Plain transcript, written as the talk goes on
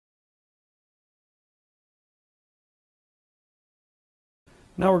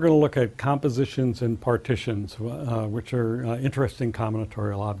Now we're going to look at compositions and partitions, which are interesting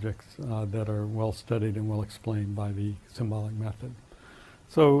combinatorial objects that are well studied and well explained by the symbolic method.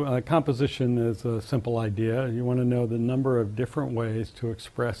 So composition is a simple idea. You want to know the number of different ways to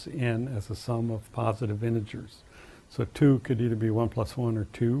express n as a sum of positive integers. So 2 could either be 1 plus 1 or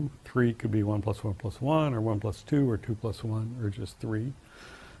 2. 3 could be 1 plus 1 plus 1, or 1 plus 2, or 2 plus 1, or just 3.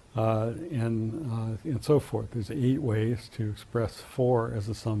 And so forth. There's 8 ways to express 4 as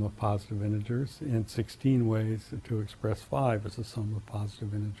a sum of positive integers, and 16 ways to express 5 as a sum of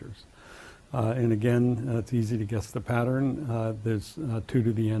positive integers. And again, it's easy to guess the pattern. There's 2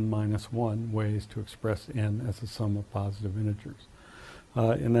 to the n minus 1 ways to express n as a sum of positive integers.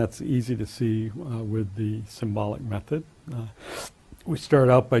 And that's easy to see with the symbolic method. We start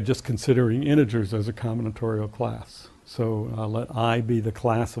out by just considering integers as a combinatorial class. So let I be the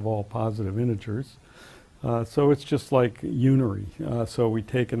class of all positive integers. So it's just like unary. So we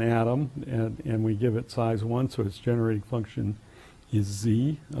take an atom and we give it size 1, so its generating function is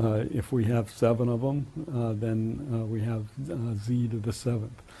z. If we have 7 of them, then we have z to the 7th.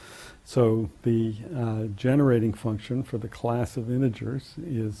 So the generating function for the class of integers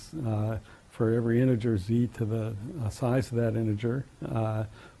is for every integer z to the size of that integer,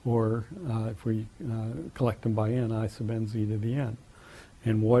 or if we collect them by n, I sub n z to the n.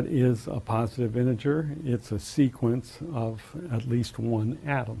 And what is a positive integer? It's a sequence of at least one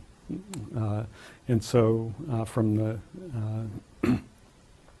atom. And so from the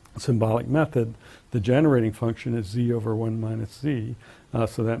symbolic method, the generating function is z over 1 minus z,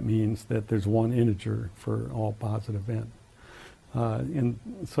 so that means that there's one integer for all positive n. And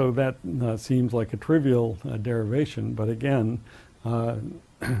so that seems like a trivial derivation, but again,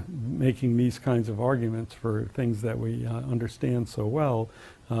 making these kinds of arguments for things that we understand so well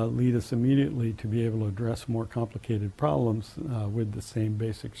lead us immediately to be able to address more complicated problems with the same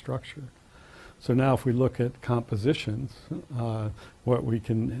basic structure. So now if we look at compositions, what we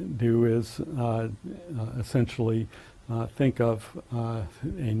can do is essentially think of a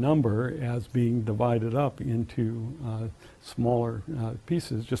number as being divided up into smaller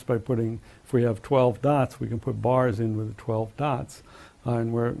pieces just by putting, if we have 12 dots, we can put bars in with the 12 dots,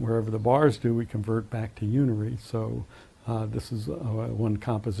 and wherever the bars do, we convert back to unary. So this is one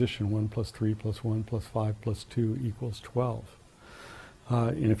composition, 1 plus 3 plus 1 plus 5 plus 2 equals 12.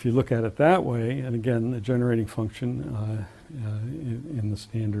 And if you look at it that way, and again, the generating function in the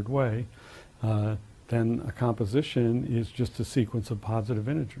standard way, then a composition is just a sequence of positive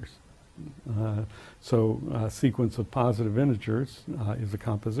integers. So a sequence of positive integers is a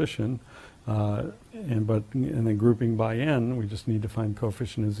composition, and then grouping by n, we just need to find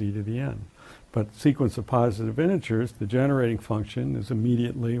coefficient of z to the n. But sequence of positive integers, the generating function is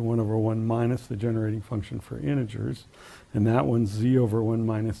immediately 1 over 1 minus the generating function for integers, and that one's z over 1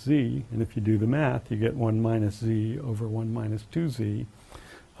 minus z, and if you do the math, you get 1 minus z over 1 minus 2z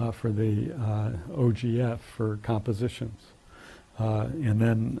for the OGF for compositions. And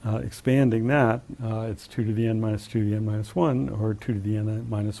then expanding that, it's 2 to the n minus 2 to the n minus 1, or 2 to the n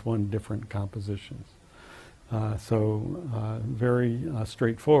minus 1 different compositions. So very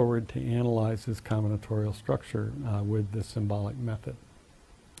straightforward to analyze this combinatorial structure with the symbolic method.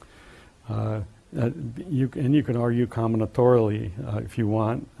 You can argue combinatorially if you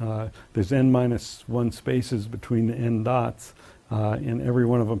want. There's n minus 1 spaces between the n dots, and every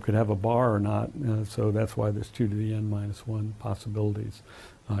one of them could have a bar or not, so that's why there's 2 to the n minus 1 possibilities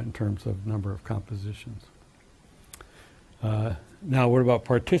in terms of number of compositions. Now what about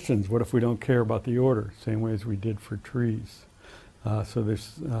partitions? What if we don't care about the order? Same way as we did for trees. So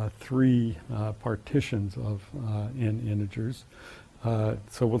there's 3 partitions of n integers.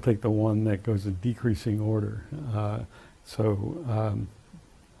 So we'll take the one that goes in decreasing order.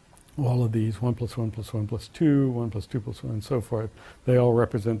 All of these, 1 plus 1 plus 1 plus 2, 1 plus 2 plus 1, and so forth, they all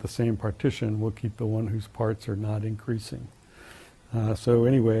represent the same partition. We'll keep the one whose parts are not increasing. So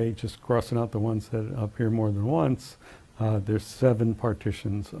anyway, just crossing out the ones that appear more than once, there's 7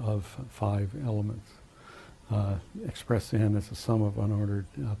 partitions of 5 elements. Express n as a sum of unordered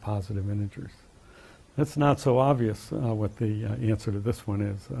positive integers. That's not so obvious what the answer to this one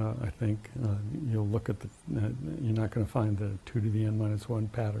is. I think you'll look at the, you're not going to find the 2 to the n minus 1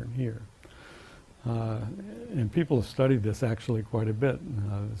 pattern here. And people have studied this actually quite a bit.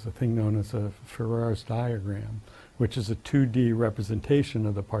 There's a thing known as a Ferrar's diagram, which is a 2D representation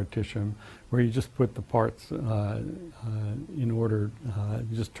of the partition, where you just put the parts in order,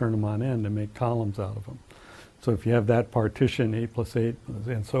 you just turn them on end and make columns out of them. So if you have that partition, 8 plus 8,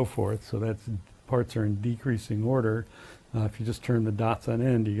 and so forth, so that's parts are in decreasing order. If you just turn the dots on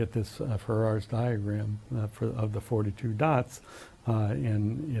end, you get this Ferrar's diagram of the 42 dots.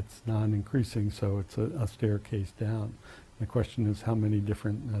 and it's non-increasing, so it's a staircase down. The question is, how many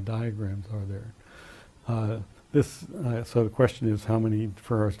different diagrams are there? So the question is, how many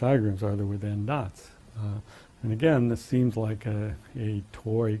Ferrar's diagrams are there with n dots? And again, this seems like a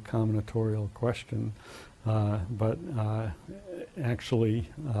toy combinatorial question, but actually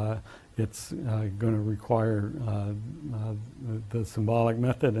it's going to require the symbolic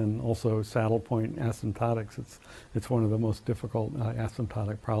method and also saddle point asymptotics. It's one of the most difficult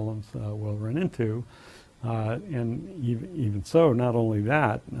asymptotic problems we'll run into. And even so, not only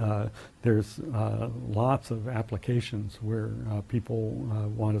that, there's lots of applications where people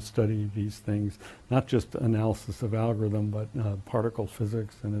want to study these things, not just analysis of algorithm, but particle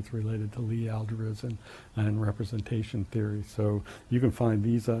physics, and it's related to Lie algebras and representation theory. So you can find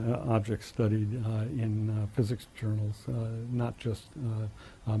these objects studied in physics journals, not just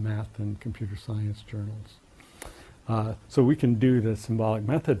math and computer science journals. So we can do the symbolic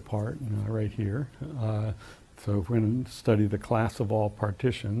method part right here. So if we're going to study the class of all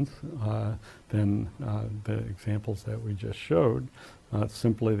partitions, then the examples that we just showed, it's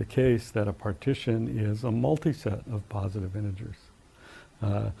simply the case that a partition is a multiset of positive integers.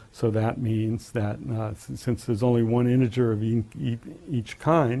 So that means that since there's only one integer of each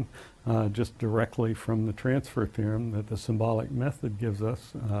kind, just directly from the transfer theorem that the symbolic method gives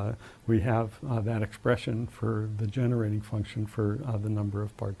us, we have that expression for the generating function for the number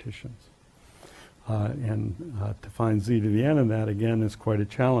of partitions. And to find z to the n of that, again, is quite a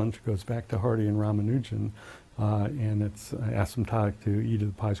challenge. It goes back to Hardy and Ramanujan, and it's asymptotic to e to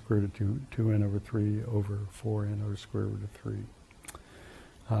the pi square root of 2n over 3 over 4n over square root of 3.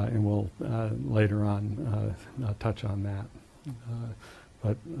 And we'll later on touch on that.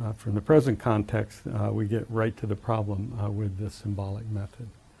 But from the present context, we get right to the problem with the symbolic method.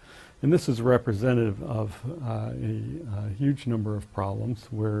 And this is representative of a huge number of problems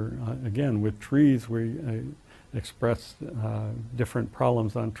where, again, with trees, we express different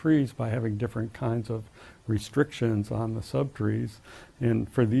problems on trees by having different kinds of restrictions on the subtrees.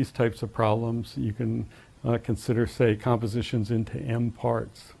 And for these types of problems, you can consider, say, compositions into m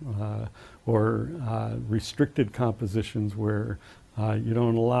parts, or restricted compositions where you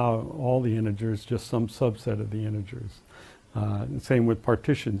don't allow all the integers, just some subset of the integers. Same with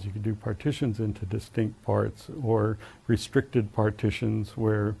partitions. You could do partitions into distinct parts, or restricted partitions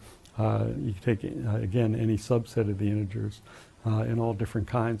where you take, again, any subset of the integers, and all different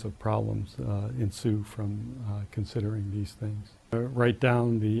kinds of problems ensue from considering these things. Write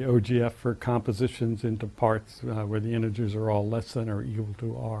down the OGF for compositions into parts where the integers are all less than or equal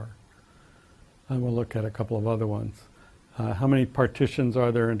to r. And we'll look at a couple of other ones. How many partitions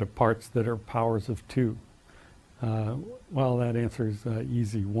are there into parts that are powers of 2? Well, that answer is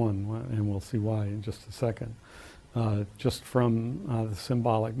easy, 1, and we'll see why in just a second. Just from the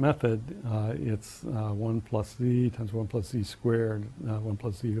symbolic method, it's 1 plus z times 1 plus z squared, 1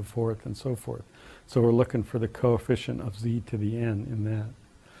 plus z to the 4th, and so forth. So we're looking for the coefficient of z to the n in that.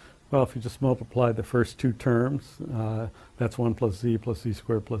 Well, if you just multiply the first two terms, that's 1 plus z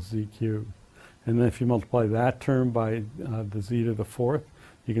squared plus z cubed. And then if you multiply that term by the z to the 4th,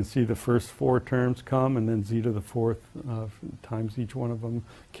 you can see the first 4 terms come, and then z to the 4th times each one of them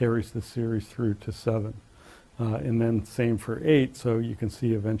carries the series through to 7. And then same for 8, so you can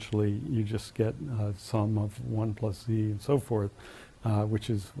see eventually you just get sum of 1 plus z and so forth, which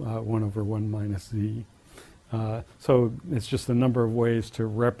is 1 over 1 minus z. So it's just a number of ways to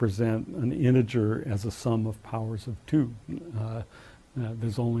represent an integer as a sum of powers of 2.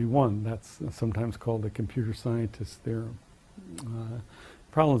 There's only one. That's sometimes called the computer scientist theorem.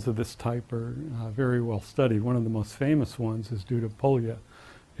 Problems of this type are very well studied. One of the most famous ones is due to Polya.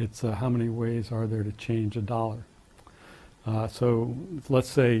 It's how many ways are there to change a dollar? So let's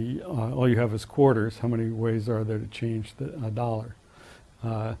say all you have is quarters. How many ways are there to change a dollar?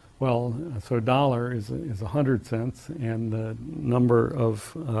 Well, so a dollar is 100 cents, and the number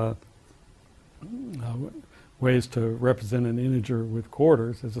of ways to represent an integer with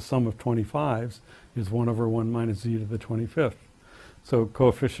quarters as a sum of 25s is 1 over 1 minus z to the 25th. So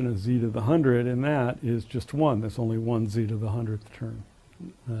coefficient of z to the 100 in that is just 1. There's only one z to the 100th term.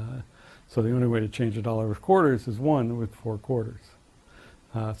 So the only way to change a dollar with quarters is 1 with 4 quarters.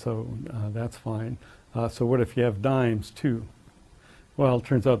 So that's fine. So what if you have dimes too? Well, it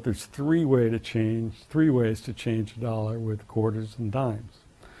turns out there's three ways to change a dollar with quarters and dimes.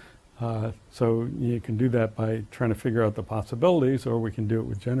 So you can do that by trying to figure out the possibilities, or we can do it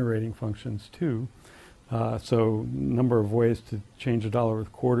with generating functions too. So number of ways to change a dollar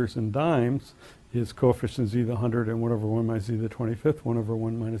with quarters and dimes is coefficient z to the 100 and 1 over 1 minus z to the 25th, 1 over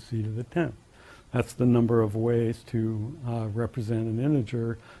 1 minus z to the 10th. That's the number of ways to represent an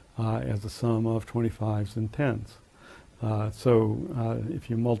integer as a sum of 25s and 10s. So if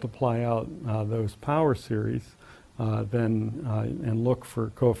you multiply out those power series, and look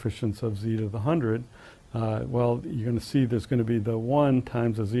for coefficients of z to the 100, well, you're going to see there's going to be the 1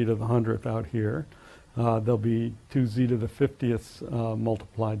 times a z to the 100th out here. There'll be 2z to the 50th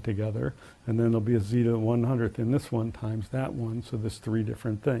multiplied together, and then there'll be a z to the 100th in this one times that one, so there's 3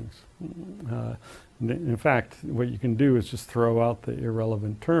 different things. In fact, what you can do is just throw out the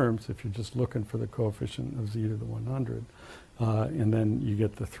irrelevant terms if you're just looking for the coefficient of z to the 100, and then you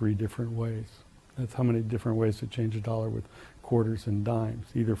get the 3 different ways. That's how many different ways to change a dollar with quarters and dimes,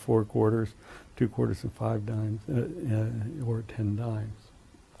 either 4 quarters, 2 quarters and 5 dimes, or 10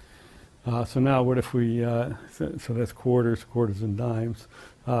 dimes. So now what if we, so that's quarters, quarters and dimes.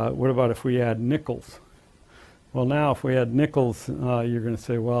 What about if we add nickels? Well, now if we add nickels, you're going to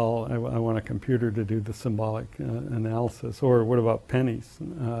say, well, I want a computer to do the symbolic analysis. Or what about pennies?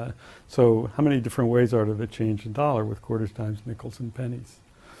 So how many different ways are there to change a dollar with quarters, dimes, nickels, and pennies?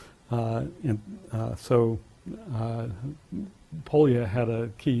 So Polya had a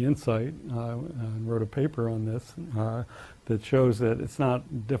key insight and wrote a paper on this that shows that it's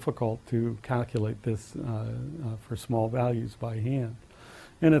not difficult to calculate this for small values by hand.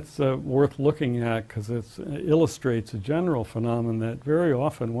 And it's worth looking at because it illustrates a general phenomenon that very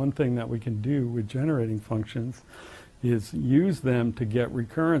often one thing that we can do with generating functions is use them to get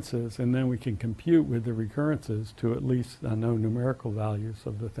recurrences, and then we can compute with the recurrences to at least know numerical values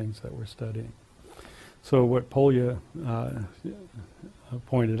of the things that we're studying. So what Polya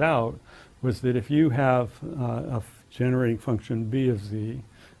pointed out was that if you have a generating function b of z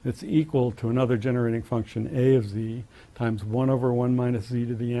that's equal to another generating function a of z times 1 over 1 minus z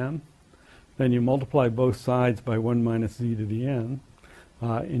to the n, then you multiply both sides by 1 minus z to the n,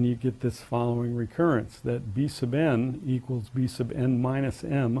 and you get this following recurrence, that b sub n equals b sub n minus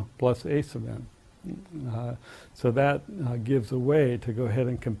m plus a sub n. So that gives a way to go ahead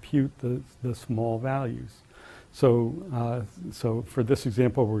and compute the small values. So, so for this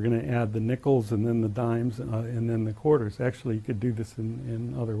example, we're going to add the nickels and then the dimes and then the quarters. Actually, you could do this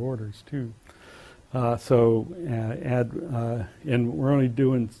in other orders too. So add, and we're only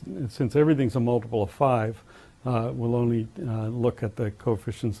doing, since everything's a multiple of 5, we'll only look at the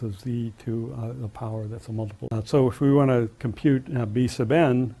coefficients of z to the power that's a multiple. So if we want to compute b sub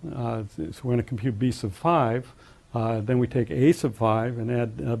n, so we're going to compute b sub 5, then we take a sub 5 and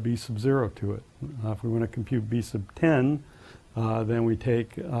add b sub 0 to it. If we want to compute b sub 10, then we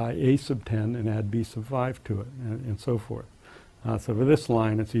take a sub 10 and add b sub 5 to it, and so forth. So for this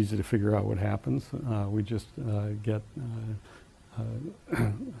line, it's easy to figure out what happens. We just get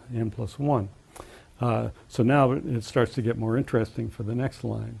n plus 1. So now it starts to get more interesting for the next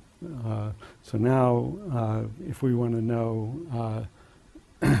line. So now if we want to know,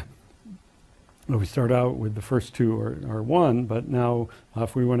 we start out with the first two are 1, but now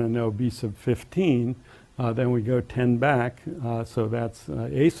if we want to know b sub 15, then we go 10 back, so that's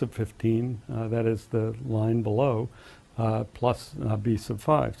a sub 15, that is the line below, plus b sub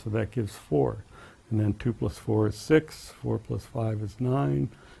 5, so that gives 4. And then 2 plus 4 is 6, 4 plus 5 is 9,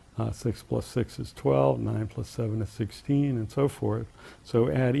 6 plus 6 is 12, 9 plus 7 is 16, and so forth. So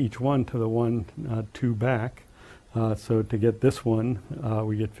add each one to the one 2 back. So to get this one,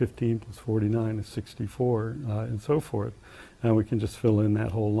 we get 15 plus 49 is 64, and so forth. And we can just fill in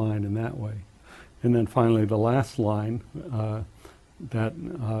that whole line in that way. And then finally the last line, that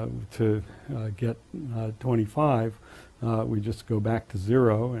to get 25, we just go back to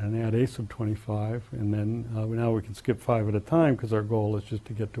 0 and add a sub 25, and then now we can skip 5 at a time because our goal is just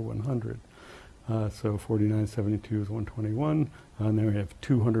to get to 100. So 49, 72 is 121, and then we have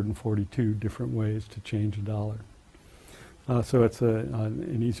 242 different ways to change a dollar. So it's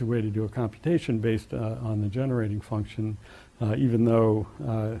an easy way to do a computation based on the generating function, even though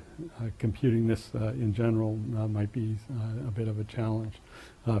computing this in general might be a bit of a challenge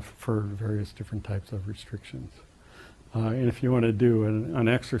for various different types of restrictions. And if you want to do an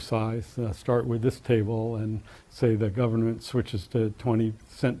exercise, start with this table and say the government switches to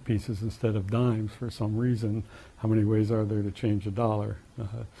 20-cent pieces instead of dimes for some reason. How many ways are there to change a dollar?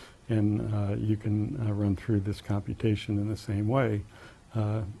 And you can run through this computation in the same way.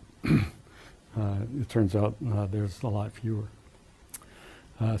 It turns out there's a lot fewer.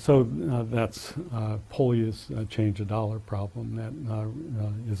 So that's Polya's change a dollar problem. That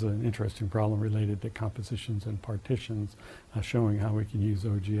is an interesting problem related to compositions and partitions, showing how we can use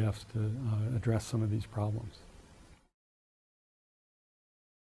OGFs to address some of these problems.